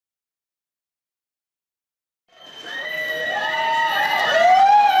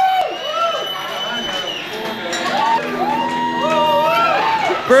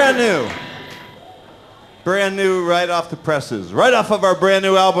brand new. Brand new right off the presses. Right off of our brand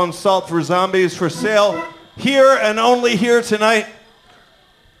new album, Salt for Zombies, for sale here and only here tonight.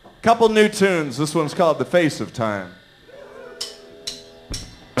 Couple new tunes. This one's called The Face of Time.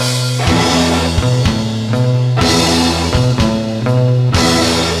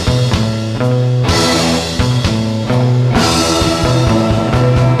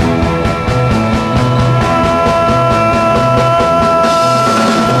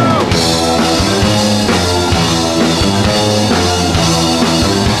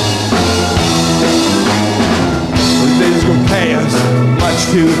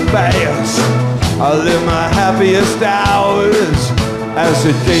 Too fast. I live my happiest hours as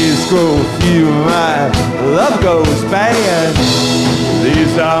the days grow few. My love goes bad.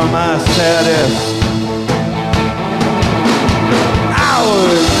 These are my saddest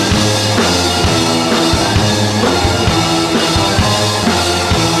hours.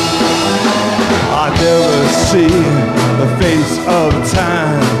 I never see the face of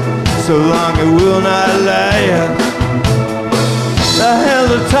time, so long it will not last. The hands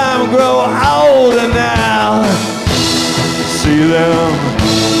of time grow older now. See them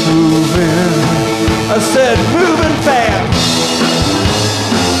moving. I said moving fast.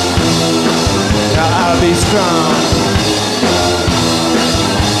 Now I'll be strong.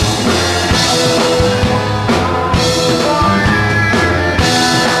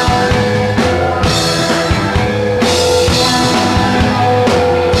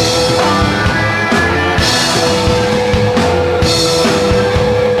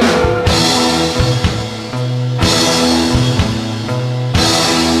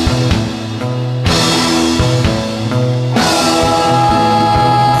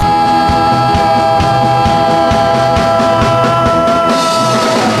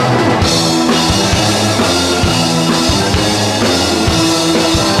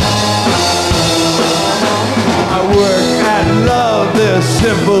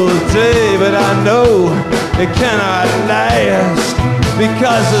 Simple day, but I know it cannot last,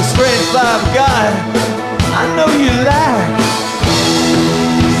 because the strength I've got, I know you lack.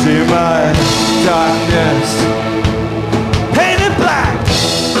 See my darkness painted black.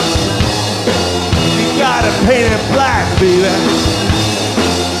 You gotta paint it black, baby.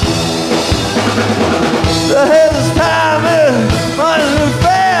 The hell's time is running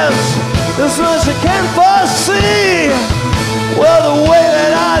fast. This much I can't foresee. Well, the way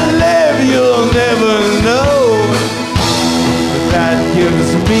that I live, you'll never know. But that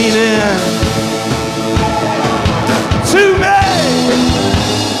gives meaning to me.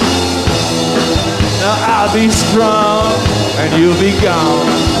 Now I'll be strong and you'll be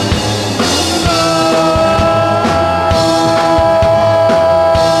gone.